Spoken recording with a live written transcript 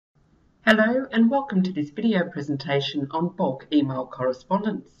Hello and welcome to this video presentation on bulk email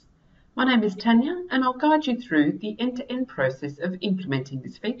correspondence. My name is Tanya and I'll guide you through the end-to-end process of implementing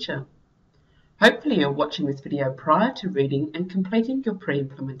this feature. Hopefully you're watching this video prior to reading and completing your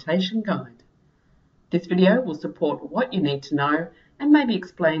pre-implementation guide. This video will support what you need to know and maybe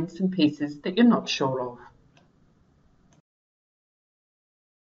explain some pieces that you're not sure of.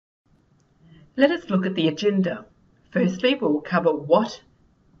 Let us look at the agenda. Firstly, we'll cover what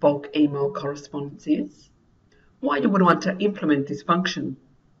bulk email correspondence is, why you would want to implement this function,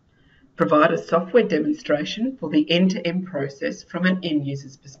 provide a software demonstration for the end-to-end process from an end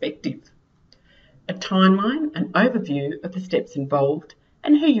user's perspective, a timeline and overview of the steps involved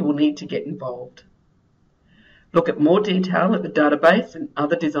and who you will need to get involved, look at more detail at the database and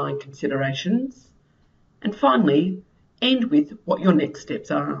other design considerations, and finally end with what your next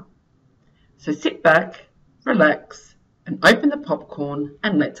steps are. So sit back, relax, and open the popcorn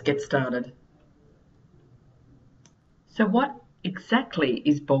and let's get started. So what exactly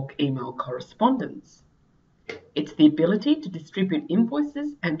is bulk email correspondence? It's the ability to distribute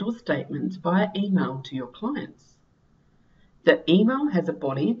invoices and/or statements via email to your clients. The email has a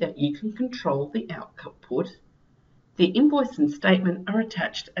body that you can control the output. The invoice and statement are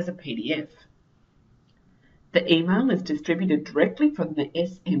attached as a PDF. The email is distributed directly from the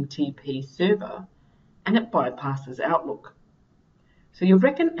SMTP server and it bypasses Outlook. So your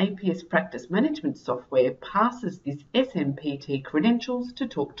Reckon APS Practice Management software passes these SMPT credentials to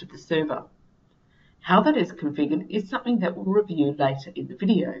talk to the server. How that is configured is something that we'll review later in the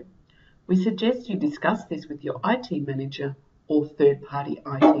video. We suggest you discuss this with your IT manager or third-party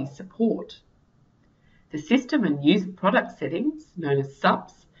IT support. The system and user product settings, known as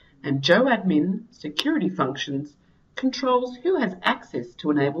SUPs, and GoAdmin security functions controls who has access to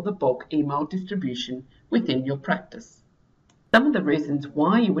enable the bulk email distribution within your practice. Some of the reasons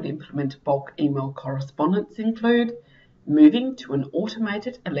why you would implement bulk email correspondence include moving to an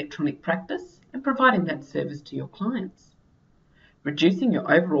automated electronic practice and providing that service to your clients, reducing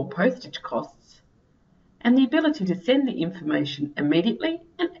your overall postage costs, and the ability to send the information immediately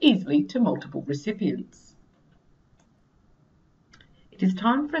and easily to multiple recipients. It is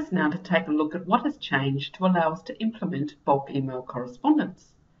time for us now to take a look at what has changed to allow us to implement bulk email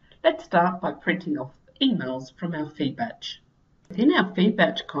correspondence. Let's start by printing off emails from our fee batch. Within our fee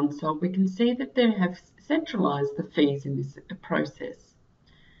batch console, we can see that they have centralized the fees in this process.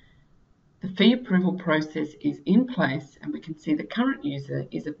 The fee approval process is in place and we can see the current user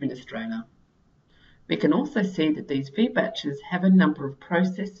is administrator. We can also see that these fee batches have a number of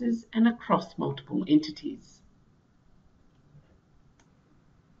processes and across multiple entities.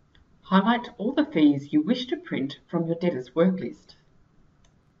 Highlight all the fees you wish to print from your debtors work list.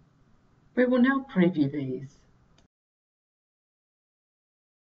 We will now preview these.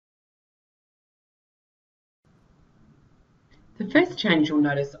 The first change you'll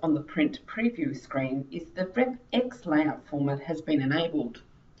notice on the print preview screen is the Rec.x layout format has been enabled.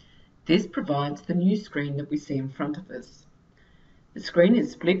 This provides the new screen that we see in front of us. The screen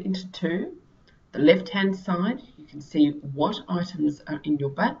is split into two. The left-hand side, you can see what items are in your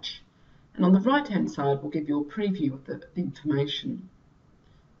batch, and on the right-hand side will give you a preview of the information.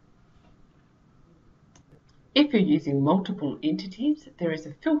 If you're using multiple entities, there is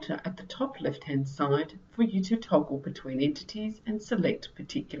a filter at the top left-hand side for you to toggle between entities and select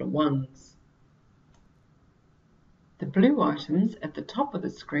particular ones. The blue items at the top of the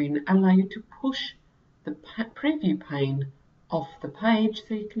screen allow you to push the preview pane off the page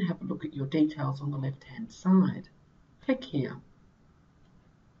so you can have a look at your details on the left-hand side. Click here.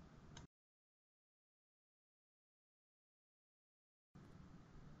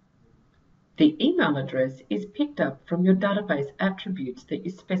 The email address is picked up from your database attributes that you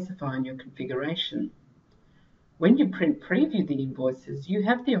specify in your configuration. When you print preview the invoices, you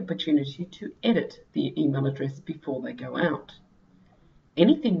have the opportunity to edit the email address before they go out.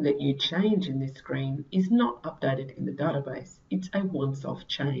 Anything that you change in this screen is not updated in the database. It's a once-off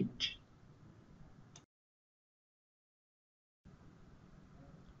change.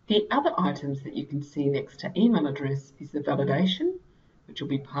 The other items that you can see next to email address is the validation, which will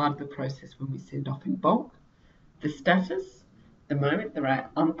be part of the process when we send off in bulk, the status, the moment they are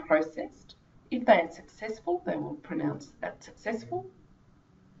unprocessed. If they are successful, they will pronounce that successful,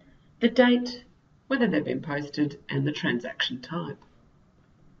 the date, whether they've been posted, and the transaction type.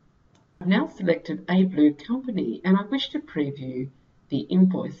 I've now selected a blue company and I wish to preview the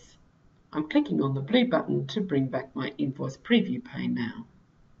invoice. I'm clicking on the blue button to bring back my invoice preview pane now.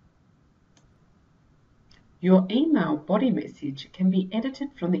 Your email body message can be edited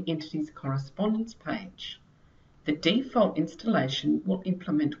from the entity's correspondence page. The default installation will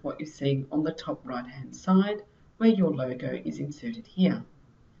implement what you're seeing on the top right-hand side, where your logo is inserted here.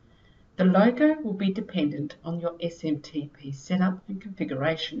 The logo will be dependent on your SMTP setup and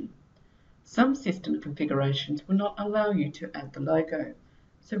configuration. Some system configurations will not allow you to add the logo,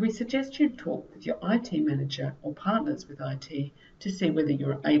 so we suggest you talk with your IT manager or partners with IT to see whether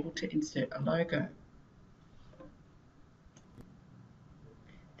you're able to insert a logo.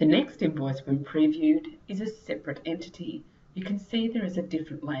 The next invoice, when previewed, is a separate entity. You can see there is a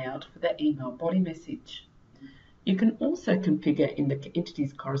different layout for the email body message. You can also configure in the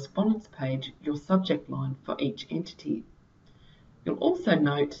entity's correspondence page your subject line for each entity. You'll also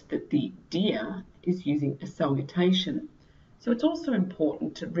note that the "Dear" is using a salutation, so it's also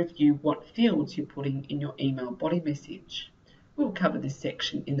important to review what fields you're putting in your email body message. We'll cover this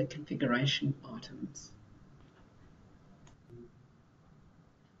section in the configuration items.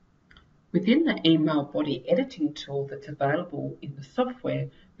 Within the email body editing tool that's available in the software,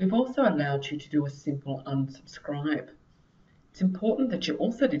 we've also allowed you to do a simple unsubscribe. It's important that you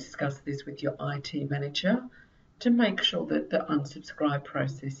also discuss this with your IT manager to make sure that the unsubscribe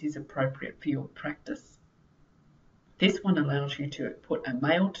process is appropriate for your practice. This one allows you to put a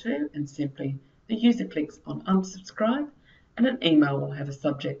mail to, and simply the user clicks on unsubscribe, and an email will have a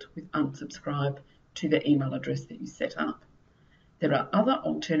subject with unsubscribe to the email address that you set up. There are other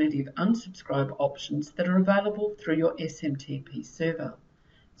alternative unsubscribe options that are available through your SMTP server,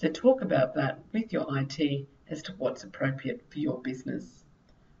 so talk about that with your IT as to what's appropriate for your business.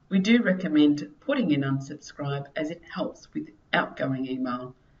 We do recommend putting in unsubscribe as it helps with outgoing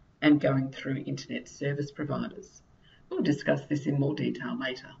email and going through internet service providers. We'll discuss this in more detail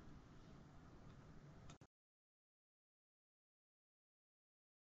later.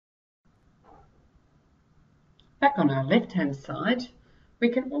 Back on our left-hand side, we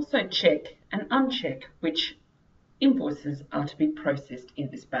can also check and uncheck which invoices are to be processed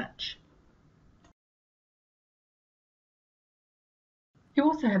in this batch. You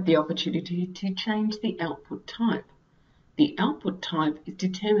also have the opportunity to change the output type. The output type is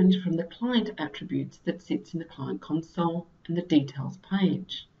determined from the client attributes that sits in the client console and the details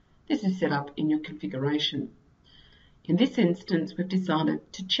page. This is set up in your configuration. In this instance, we've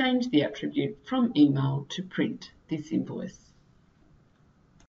decided to change the attribute from email to print this invoice.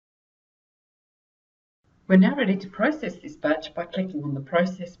 We're now ready to process this batch by clicking on the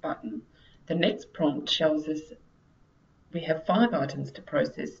Process button. The next prompt shows us we have 5 items to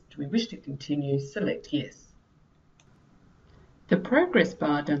process. Do we wish to continue? Select Yes. The progress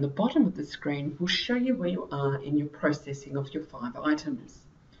bar down the bottom of the screen will show you where you are in your processing of your 5 items.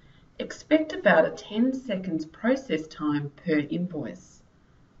 Expect about a 10 seconds process time per invoice.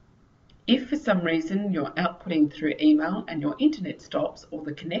 If for some reason you're outputting through email and your internet stops or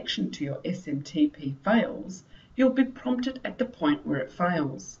the connection to your SMTP fails, you'll be prompted at the point where it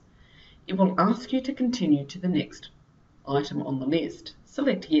fails. It will ask you to continue to the next item on the list.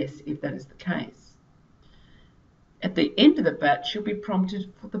 Select Yes if that is the case. At the end of the batch, you'll be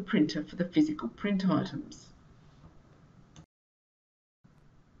prompted for the printer for the physical print items.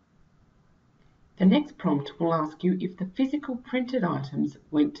 The next prompt will ask you if the physical printed items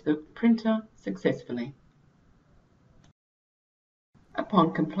went to the printer successfully.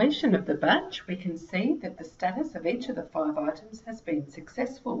 Upon completion of the batch, we can see that the status of each of the 5 items has been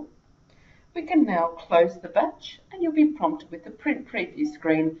successful. We can now close the batch and you'll be prompted with the Print Preview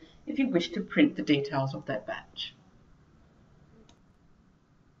screen if you wish to print the details of that batch.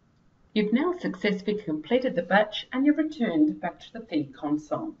 You've now successfully completed the batch and you've returned back to the feed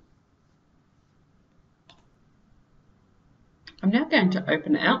console. I'm now going to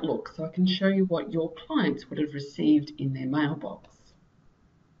open Outlook so I can show you what your clients would have received in their mailbox.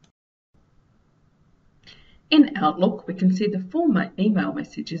 In Outlook, we can see the 4 email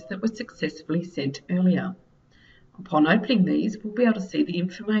messages that were successfully sent earlier. Upon opening these, we'll be able to see the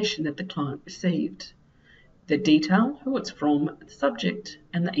information that the client received, the detail, who it's from, the subject,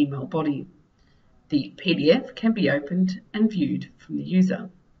 and the email body. The PDF can be opened and viewed from the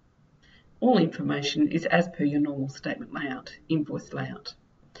user. All information is as per your normal statement layout, invoice layout.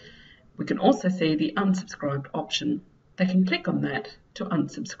 We can also see the unsubscribed option. They can click on that to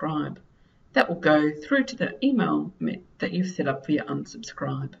unsubscribe. That will go through to the email that you've set up for your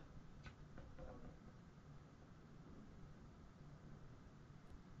unsubscribe.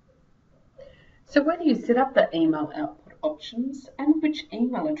 So where do you set up the email output options and which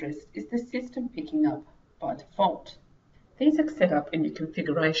email address is the system picking up by default? These are set up in your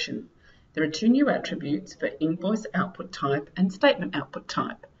configuration. There are 2 new attributes for invoice output type and statement output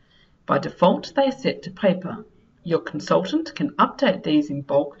type. By default, they are set to paper. Your consultant can update these in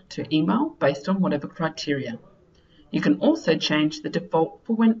bulk to email based on whatever criteria. You can also change the default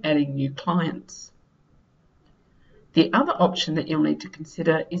for when adding new clients. The other option that you'll need to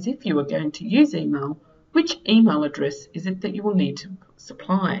consider is if you are going to use email, which email address is it that you will need to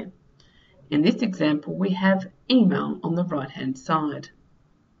supply? In this example, we have email on the right-hand side.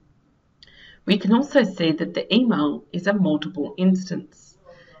 We can also see that the email is a multiple instance.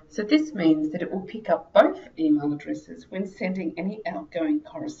 So this means that it will pick up both email addresses when sending any outgoing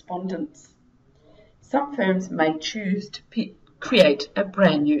correspondence. Some firms may choose to create a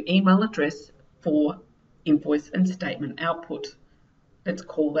brand new email address for invoice and statement output. Let's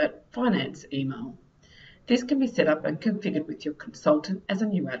call that finance email. This can be set up and configured with your consultant as a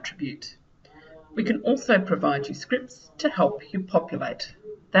new attribute. We can also provide you scripts to help you populate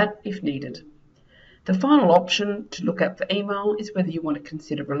that if needed. The final option to look at for email is whether you want to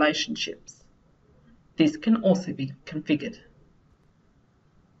consider relationships. This can also be configured.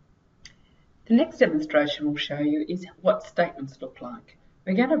 The next demonstration we'll show you is what statements look like.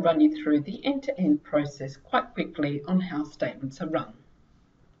 We're going to run you through the end-to-end process quite quickly on how statements are run.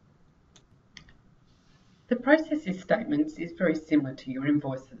 The process of statements is very similar to your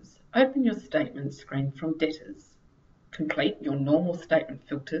invoices. Open your statement screen from Debtors. Complete your normal statement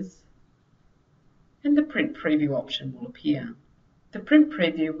filters, and the print preview option will appear. The print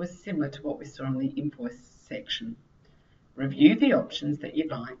preview was similar to what we saw in the invoice section. Review the options that you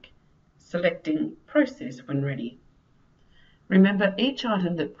like, selecting Process when ready. Remember, each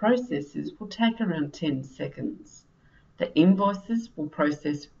item that processes will take around 10 seconds. The invoices will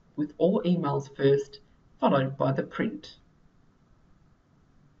process with all emails first, followed by the print.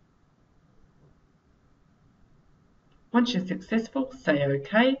 Once you're successful, say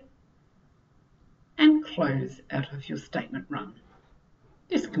OK and close out of your statement run.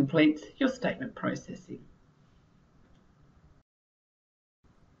 This completes your statement processing.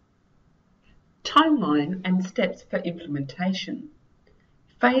 Timeline and steps for implementation.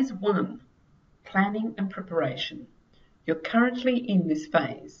 Phase 1, planning and preparation. You're currently in this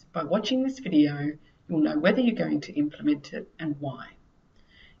phase. By watching this video, you'll know whether you're going to implement it and why.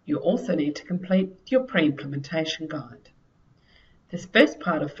 You also need to complete your pre-implementation guide. This first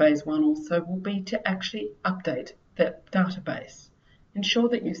part of phase 1 also will be to actually update the database. Ensure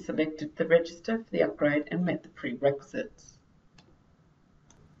that you've selected the register for the upgrade and met the prerequisites.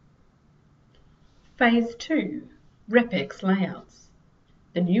 Phase 2, RepX layouts.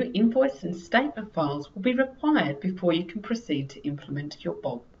 The new invoice and statement files will be required before you can proceed to implement your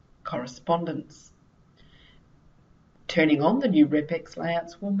bulk correspondence. Turning on the new RepX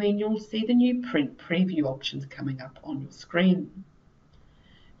layouts will mean you'll see the new print preview options coming up on your screen.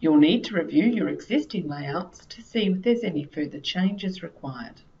 You'll need to review your existing layouts to see if there's any further changes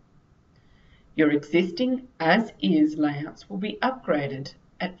required. Your existing as-is layouts will be upgraded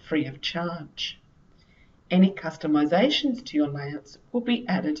at free of charge. Any customizations to your layouts will be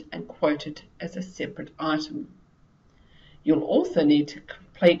added and quoted as a separate item. You'll also need to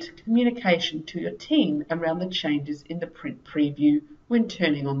complete communication to your team around the changes in the print preview when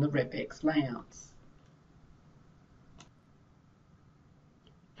turning on the RepX layouts.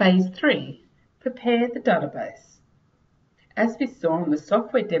 Phase 3, prepare the database. As we saw in the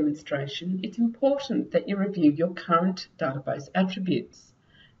software demonstration, it's important that you review your current database attributes.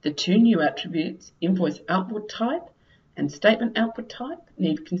 The two new attributes, invoice output type and statement output type,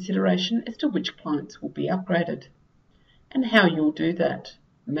 need consideration as to which clients will be upgraded and how you'll do that,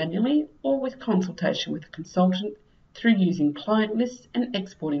 manually or with consultation with a consultant through using client lists and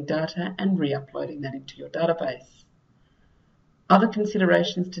exporting data and re-uploading that into your database. Other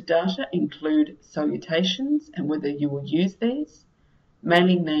considerations to data include salutations and whether you will use these,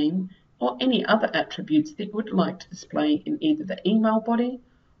 mailing name, or any other attributes that you would like to display in either the email body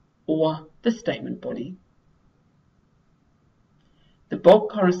or the statement body. The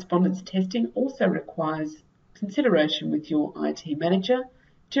bulk correspondence testing also requires consideration with your IT manager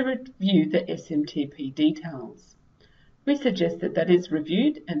to review the SMTP details. We suggest that that is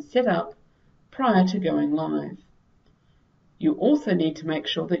reviewed and set up prior to going live. You also need to make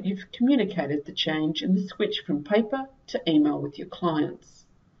sure that you've communicated the change in the switch from paper to email with your clients.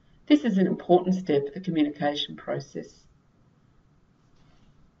 This is an important step of the communication process.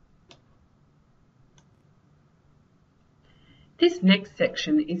 This next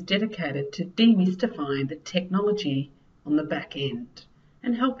section is dedicated to demystifying the technology on the back end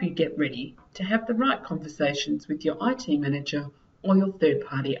and help you get ready to have the right conversations with your IT manager or your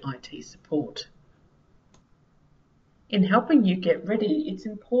third-party IT support. In helping you get ready, it's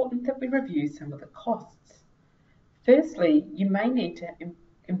important that we review some of the costs. Firstly, you may need to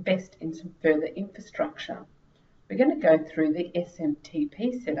invest in some further infrastructure. We're going to go through the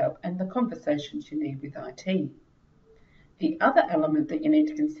SMTP setup and the conversations you need with IT. The other element that you need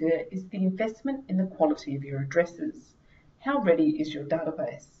to consider is the investment in the quality of your addresses. How ready is your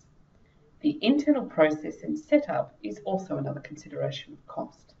database? The internal process and setup is also another consideration of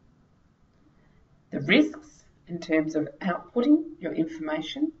cost. The risks in terms of outputting your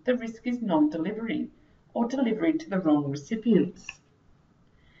information, the risk is non-delivery or delivery to the wrong recipients.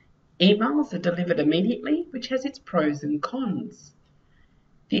 Emails are delivered immediately, which has its pros and cons.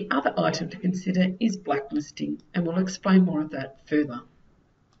 The other item to consider is blacklisting, and we'll explain more of that further.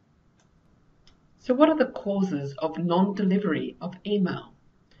 So what are the causes of non-delivery of email?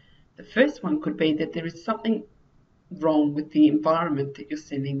 The first one could be that there is something wrong with the environment that you're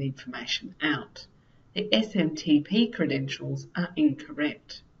sending the information out. The SMTP credentials are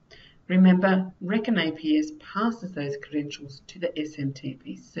incorrect. Remember, Reckon APS passes those credentials to the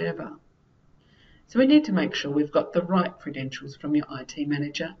SMTP server. So we need to make sure we've got the right credentials from your IT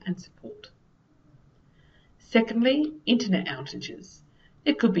manager and support. Secondly, internet outages.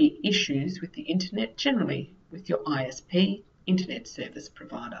 There could be issues with the internet generally with your ISP, internet service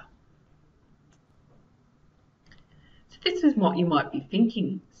provider. So this is what you might be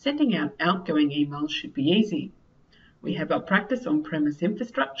thinking. Sending out outgoing emails should be easy. We have our practice on-premise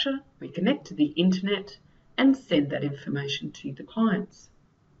infrastructure, we connect to the internet and send that information to the clients.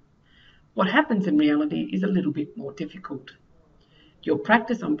 What happens in reality is a little bit more difficult. Your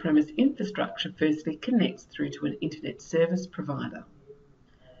practice on-premise infrastructure firstly connects through to an internet service provider.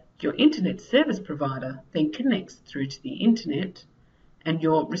 Your internet service provider then connects through to the internet, and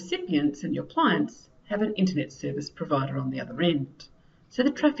your recipients and your clients have an internet service provider on the other end. So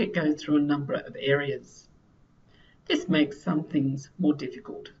the traffic goes through a number of areas. This makes some things more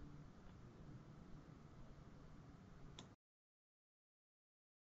difficult.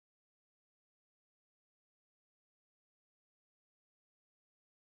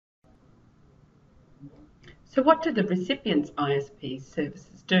 So what do the recipient's ISP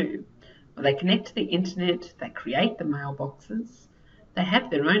services do? Well, they connect to the internet, they create the mailboxes, they have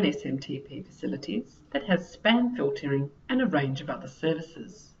their own SMTP facilities that has spam filtering and a range of other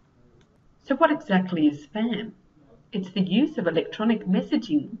services. So what exactly is spam? It's the use of electronic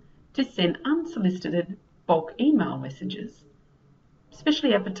messaging to send unsolicited bulk email messages,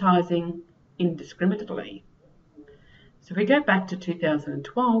 especially advertising indiscriminately. So if we go back to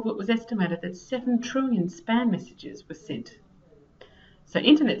 2012, it was estimated that 7 trillion spam messages were sent. So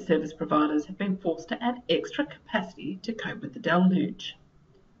internet service providers have been forced to add extra capacity to cope with the deluge.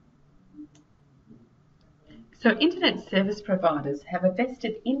 So internet service providers have a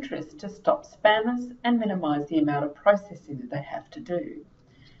vested interest to stop spammers and minimise the amount of processing that they have to do.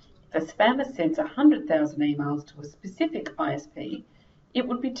 If a spammer sends 100,000 emails to a specific ISP, it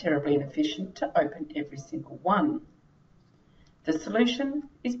would be terribly inefficient to open every single one. The solution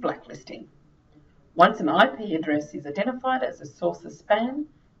is blacklisting. Once an IP address is identified as a source of spam,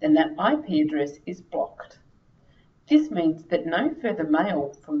 then that IP address is blocked. This means that no further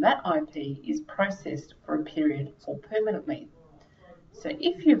mail from that IP is processed for a period or permanently. So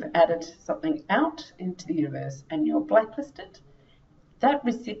if you've added something out into the universe and you're blacklisted, that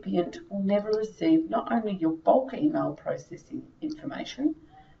recipient will never receive not only your bulk email processing information,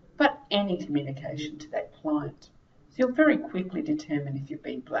 but any communication to that client. So you'll very quickly determine if you've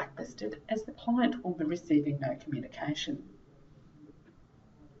been blacklisted, as the client will be receiving no communication.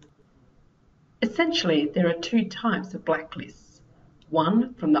 Essentially, there are 2 types of blacklists.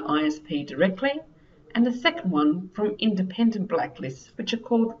 One from the ISP directly, and the second one from independent blacklists, which are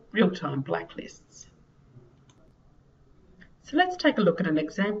called real-time blacklists. So let's take a look at an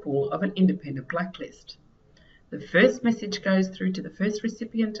example of an independent blacklist. The first message goes through to the first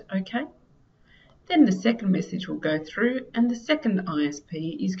recipient, OK. Then the second message will go through and the second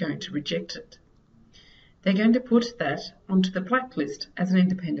ISP is going to reject it. They're going to put that onto the blacklist as an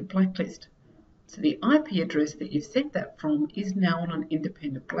independent blacklist. So the IP address that you've sent that from is now on an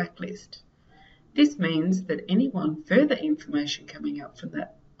independent blacklist. This means that any further information coming out from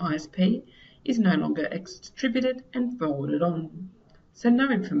that ISP is no longer distributed and forwarded on. So no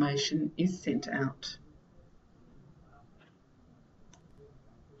information is sent out.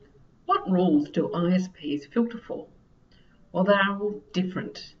 What rules do ISPs filter for? Well, they are all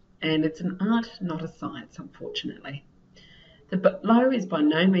different, and it's an art, not a science, unfortunately. The below is by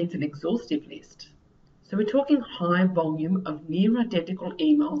no means an exhaustive list. So we're talking high volume of near identical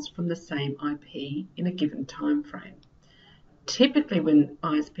emails from the same IP in a given time frame. Typically when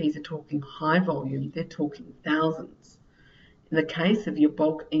ISPs are talking high volume, they're talking thousands. In the case of your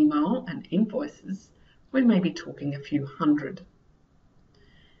bulk email and invoices, we may be talking a few hundred.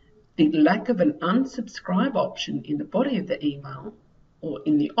 The lack of an unsubscribe option in the body of the email or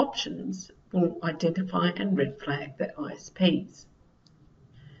in the options will identify and red flag the ISPs.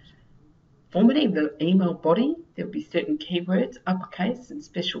 Formatting the email body, there will be certain keywords, uppercase and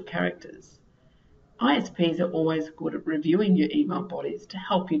special characters. ISPs are always good at reviewing your email bodies to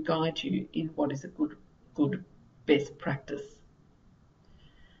help you guide you in what is a good best practice.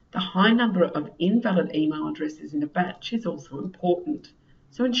 The high number of invalid email addresses in a batch is also important,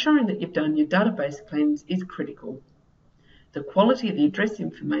 so ensuring that you've done your database cleanse is critical. The quality of the address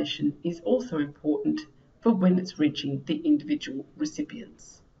information is also important for when it's reaching the individual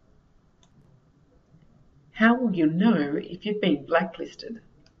recipients. How will you know if you've been blacklisted?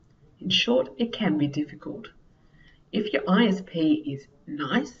 In short, it can be difficult. If your ISP is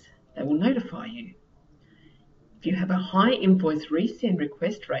nice, they will notify you. If you have a high invoice resend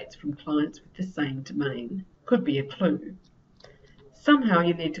request rates from clients with the same domain, could be a clue. Somehow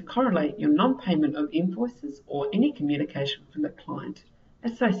you need to correlate your non-payment of invoices or any communication from the client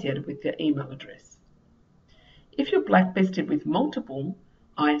associated with their email address. If you're blacklisted with multiple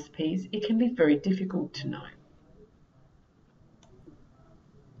ISPs, it can be very difficult to know.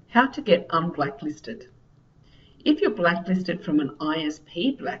 How to get unblacklisted. If you're blacklisted from an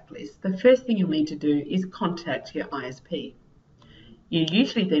ISP blacklist, the first thing you'll need to do is contact your ISP. You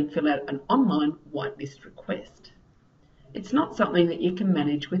usually then fill out an online whitelist request. It's not something that you can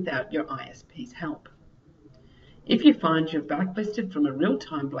manage without your ISP's help. If you find you're blacklisted from a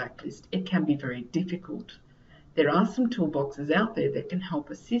real-time blacklist, it can be very difficult. There are some toolboxes out there that can help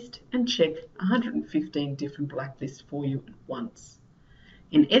assist and check 115 different blacklists for you at once.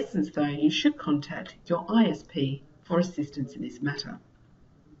 In essence, though, you should contact your ISP for assistance in this matter.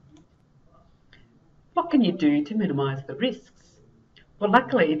 What can you do to minimise the risks? Well,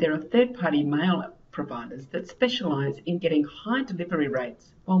 luckily, there are third-party mail providers that specialise in getting high delivery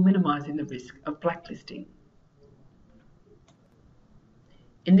rates while minimising the risk of blacklisting.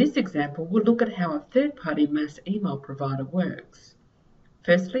 In this example, we'll look at how a third-party mass email provider works.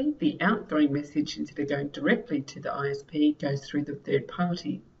 Firstly, the outgoing message, instead of going directly to the ISP, goes through the third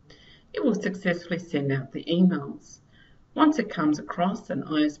party. It will successfully send out the emails. Once it comes across an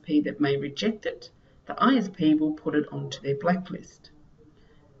ISP that may reject it, the ISP will put it onto their blacklist.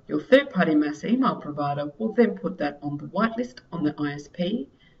 Your third-party mass email provider will then put that on the whitelist on the ISP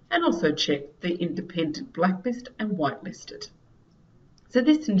and also check the independent blacklist and whitelist it. So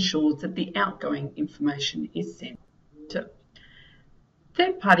this ensures that the outgoing information is sent to.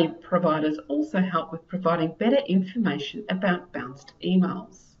 Third-party providers also help with providing better information about bounced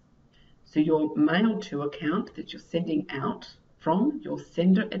emails. So your mail to account that you're sending out from your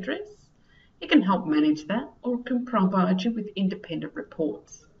sender address, it can help manage that, or it can provide you with independent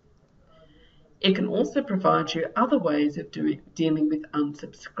reports. It can also provide you other ways of dealing with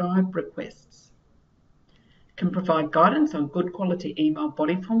unsubscribed requests. It can provide guidance on good quality email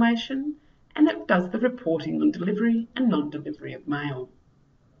body formation, and it does the reporting on delivery and non-delivery of mail.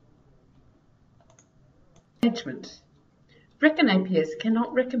 Management. Reckon APS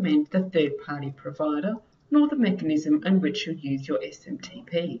cannot recommend the third-party provider nor the mechanism in which you use your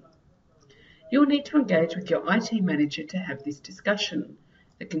SMTP. You'll need to engage with your IT manager to have this discussion.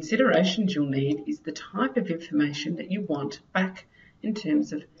 The considerations you'll need is the type of information that you want back in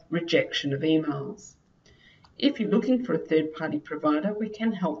terms of rejection of emails. If you're looking for a third-party provider, we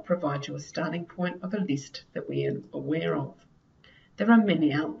can help provide you a starting point of a list that we are aware of. There are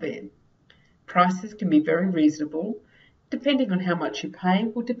many out there. Prices can be very reasonable. Depending on how much you pay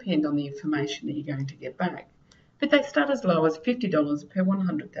will depend on the information that you're going to get back, but they start as low as $50 per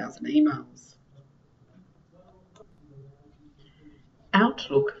 100,000 emails.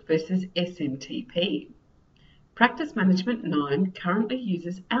 Outlook versus SMTP. Practice Management 9 currently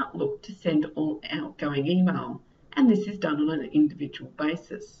uses Outlook to send all outgoing email, and this is done on an individual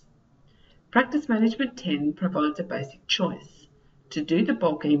basis. Practice Management 10 provides a basic choice. To do the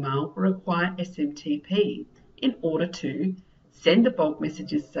bulk email will require SMTP in order to send the bulk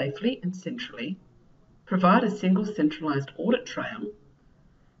messages safely and centrally, provide a single centralised audit trail,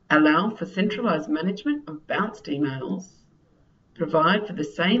 allow for centralised management of bounced emails, provide for the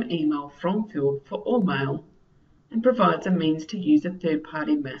same email from field for all mail, and provides a means to use a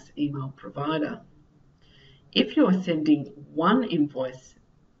third-party mass email provider. If you are sending one invoice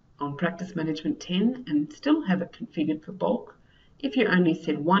on Practice Management 10 and still have it configured for bulk, if you only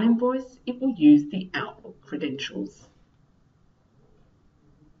send one invoice, it will use the Outlook credentials.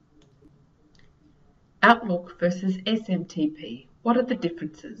 Outlook versus SMTP. What are the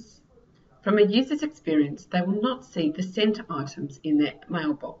differences? From a user's experience, they will not see the sent items in their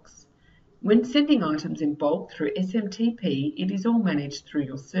mailbox. When sending items in bulk through SMTP, it is all managed through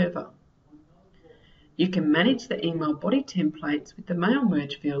your server. You can manage the email body templates with the mail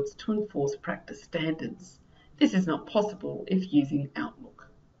merge fields to enforce practice standards. This is not possible if using Outlook.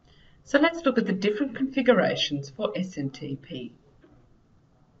 So let's look at the different configurations for SMTP.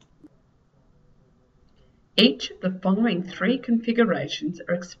 Each of the following 3 configurations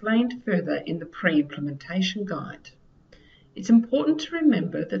are explained further in the pre-implementation guide. It's important to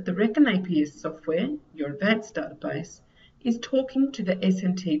remember that the Reckon APS software, your advanced database, is talking to the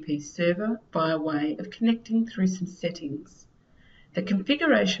SMTP server by way of connecting through some settings. The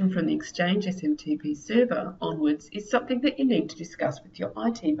configuration from the Exchange SMTP server onwards is something that you need to discuss with your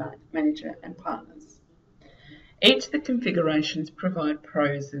IT manager and partners. Each of the configurations provide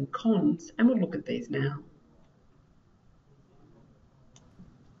pros and cons, and we'll look at these now.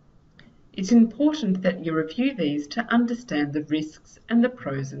 It's important that you review these to understand the risks and the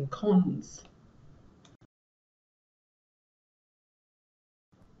pros and cons.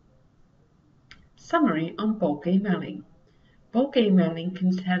 Summary on bulk emailing. Bulk emailing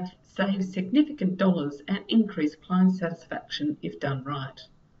can save significant dollars and increase client satisfaction if done right.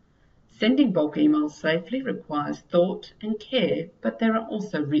 Sending bulk emails safely requires thought and care, but there are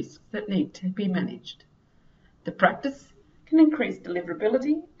also risks that need to be managed. The practice can increase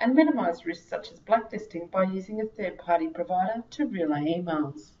deliverability and minimise risks such as blacklisting by using a third-party provider to relay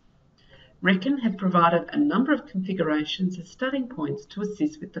emails. Reckon have provided a number of configurations as starting points to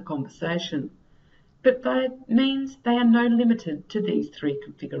assist with the conversation, but that means they are no limited to these 3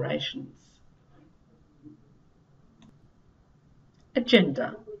 configurations.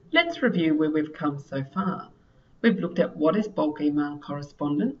 Agenda. Let's review where we've come so far. We've looked at what is bulk email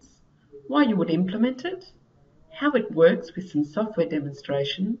correspondence, why you would implement it, how it works with some software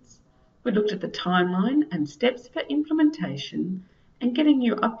demonstrations. We looked at the timeline and steps for implementation and getting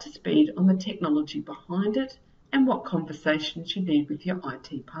you up to speed on the technology behind it and what conversations you need with your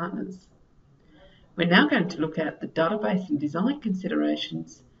IT partners. We're now going to look at the database and design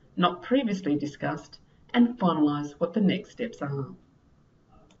considerations not previously discussed and finalise what the next steps are.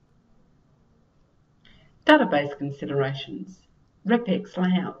 Database considerations. RepX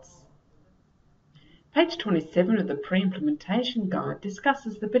layouts. Page 27 of the pre-implementation guide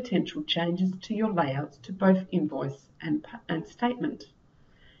discusses the potential changes to your layouts to both invoice and statement.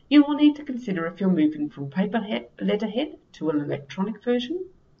 You will need to consider if you're moving from paper letterhead to an electronic version,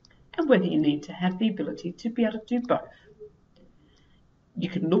 and whether you need to have the ability to be able to do both. You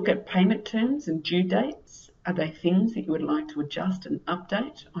can look at payment terms and due dates. Are they things that you would like to adjust and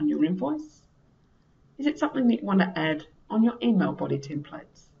update on your invoice? Is it something that you want to add on your email body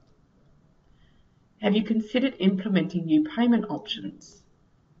templates? Have you considered implementing new payment options?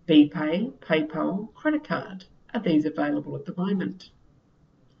 BPay, PayPal, credit card. Are these available at the moment?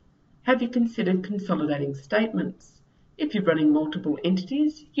 Have you considered consolidating statements? If you're running multiple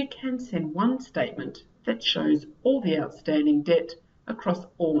entities, you can send one statement that shows all the outstanding debt across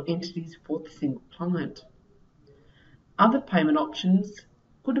all entities for the single client. Other payment options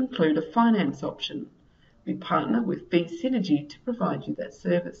could include a finance option. We partner with v10.x to provide you that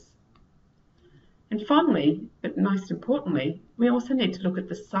service. And finally, but most importantly, we also need to look at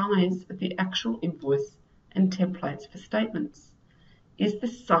the size of the actual invoice and templates for statements. Is the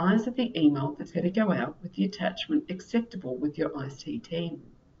size of the email that's going to go out with the attachment acceptable with your IT team?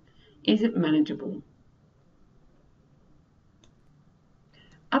 Is it manageable?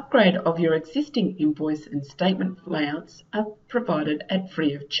 Upgrade of your existing invoice and statement layouts are provided at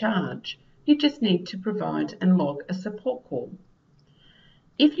free of charge. You just need to provide and log a support call.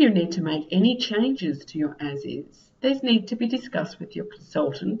 If you need to make any changes to your as-is, these need to be discussed with your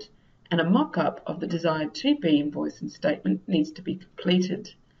consultant, and a mock-up of the desired to-be invoice and statement needs to be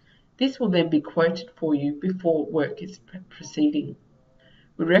completed. This will then be quoted for you before work is proceeding.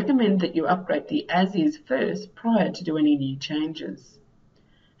 We recommend that you upgrade the as-is first prior to doing any new changes.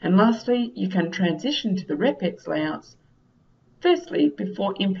 And lastly, you can transition to the RepX layouts firstly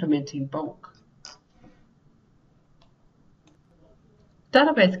before implementing bulk.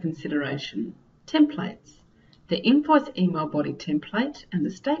 Database consideration. Templates. The invoice email body template and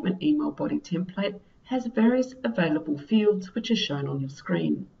the statement email body template has various available fields which are shown on your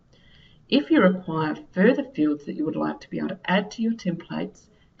screen. If you require further fields that you would like to be able to add to your templates,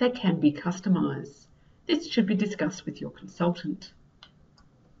 they can be customised. This should be discussed with your consultant.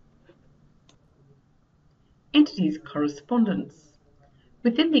 Entities correspondence.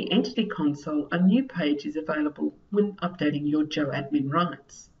 Within the Entity Console, a new page is available when updating your Joe admin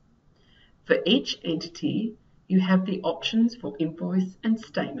rights. For each entity, you have the options for invoice and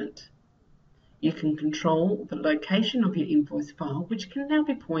statement. You can control the location of your invoice file, which can now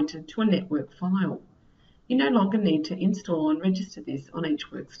be pointed to a network file. You no longer need to install and register this on each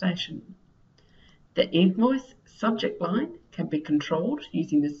workstation. The invoice subject line can be controlled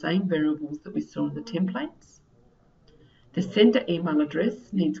using the same variables that we saw in the templates. The sender email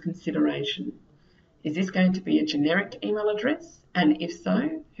address needs consideration. Is this going to be a generic email address? And if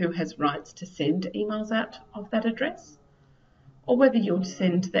so, who has rights to send emails out of that address? Or whether you'll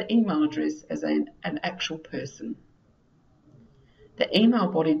send the email address as an actual person. The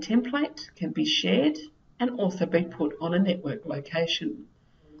email body template can be shared and also be put on a network location.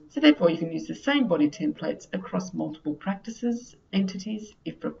 So therefore you can use the same body templates across multiple practices, entities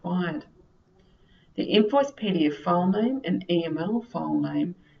if required. The invoice PDF file name and EML file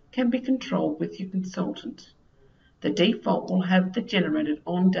name can be controlled with your consultant. The default will have the generated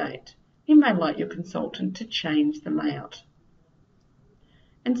on date. You may like your consultant to change the layout.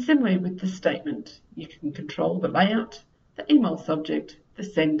 And similarly with the statement, you can control the layout, the email subject, the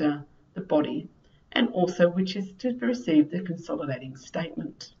sender, the body, and also which is to receive the consolidating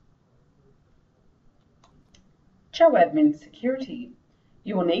statement. Show admin security.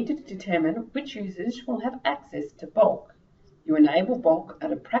 You will need to determine which users will have access to bulk. You enable bulk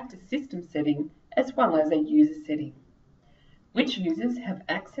at a practice system setting as well as a user setting. Which users have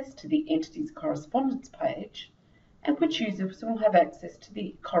access to the entity's correspondence page and which users will have access to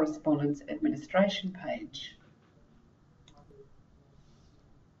the correspondence administration page.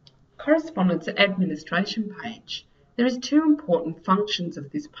 Correspondence administration page. There is two important functions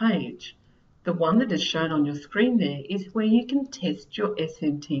of this page. The one that is shown on your screen there is where you can test your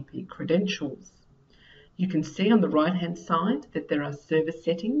SMTP credentials. You can see on the right hand side that there are server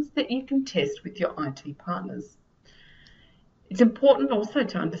settings that you can test with your IT partners. It's important also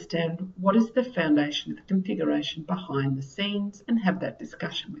to understand what is the foundation of the configuration behind the scenes and have that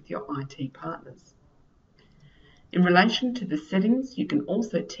discussion with your IT partners. In relation to the settings, you can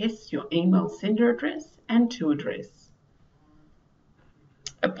also test your email sender address and to address.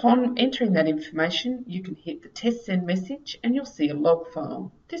 Upon entering that information, you can hit the test send message and you'll see a log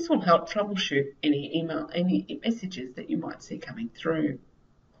file. This will help troubleshoot any messages that you might see coming through.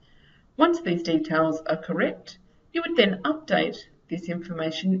 Once these details are correct, you would then update this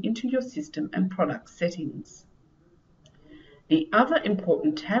information into your system and product settings. The other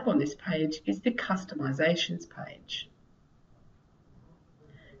important tab on this page is the customizations page.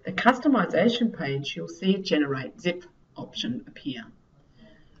 The customization page, you'll see a generate zip option appear.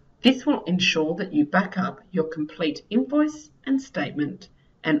 This will ensure that you back up your complete invoice and statement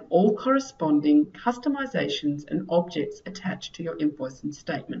and all corresponding customizations and objects attached to your invoice and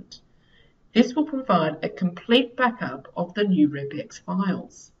statement. This will provide a complete backup of the new RepX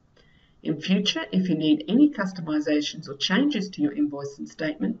files. In future, if you need any customizations or changes to your invoice and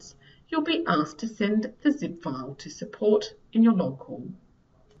statements, you'll be asked to send the zip file to support in your log call.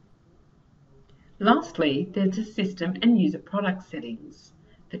 Lastly, there's the system and user product settings.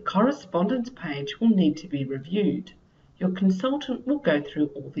 The correspondence page will need to be reviewed. Your consultant will go through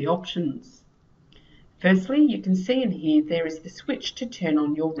all the options. Firstly, you can see in here there is the switch to turn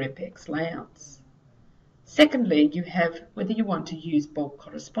on your RepX layouts. Secondly, you have whether you want to use bulk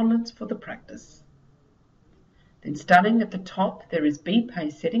correspondence for the practice. Then starting at the top, there is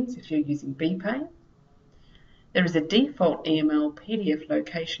BPay settings if you're using BPay. There is a default EML PDF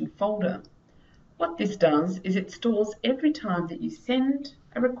location folder. What this does is it stores every time that you send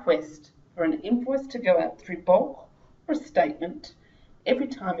a request for an invoice to go out through bulk or a statement. Every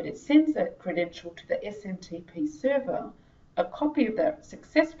time it sends that credential to the SMTP server, a copy of that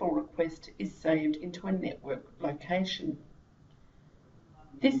successful request is saved into a network location.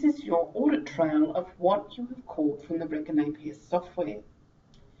 This is your audit trail of what you have called from the Reckon APS software.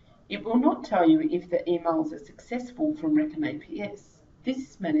 It will not tell you if the emails are successful from Reckon APS. This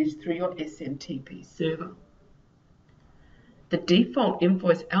is managed through your SMTP server. The default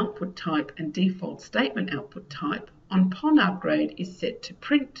invoice output type and default statement output type upon upgrade is set to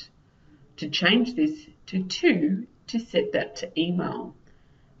print. To change this to set that to email.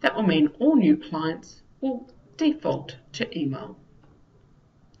 That will mean all new clients will default to email.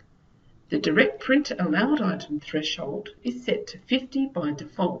 The direct print allowed item threshold is set to 50 by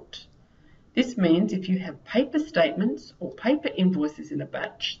default. This means if you have paper statements or paper invoices in a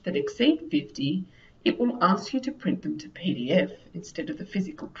batch that exceed 50, it will ask you to print them to PDF instead of the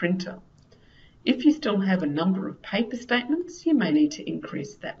physical printer. If you still have a number of paper statements, you may need to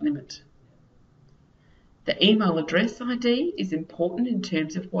increase that limit. The email address ID is important in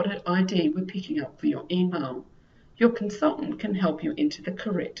terms of what ID we're picking up for your email. Your consultant can help you enter the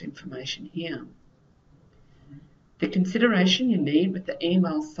correct information here. The consideration you need with the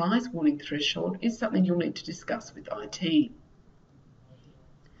email size warning threshold is something you'll need to discuss with IT.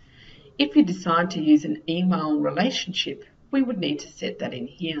 If you decide to use an email relationship, we would need to set that in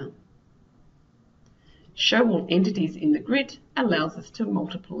here. Show all entities in the grid allows us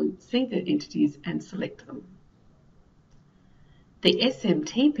to see the entities and select them. The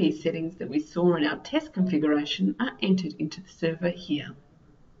SMTP settings that we saw in our test configuration are entered into the server here.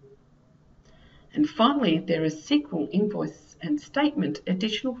 And finally, there is SQL invoice and statement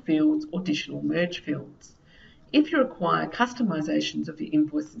additional fields or additional merge fields. If you require customizations of your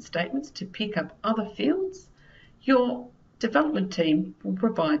invoice and statements to pick up other fields, your development team will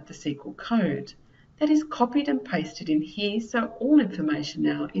provide the SQL code. That is copied and pasted in here, so all information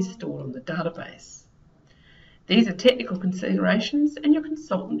now is stored on the database. These are technical considerations and your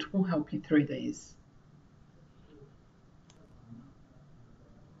consultant will help you through these.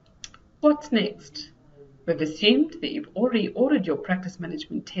 What's next? We've assumed that you've already ordered your Practice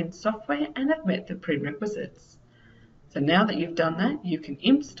Management 10 software and have met the prerequisites. So now that you've done that, you can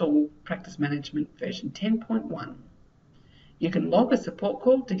install Practice Management version 10.1. You can log a support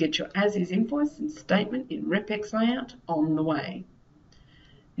call to get your as-is invoice and statement in RepX layout on the way.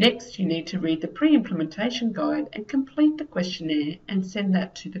 Next, you need to read the pre-implementation guide and complete the questionnaire and send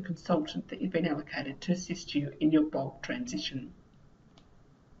that to the consultant that you've been allocated to assist you in your bulk transition.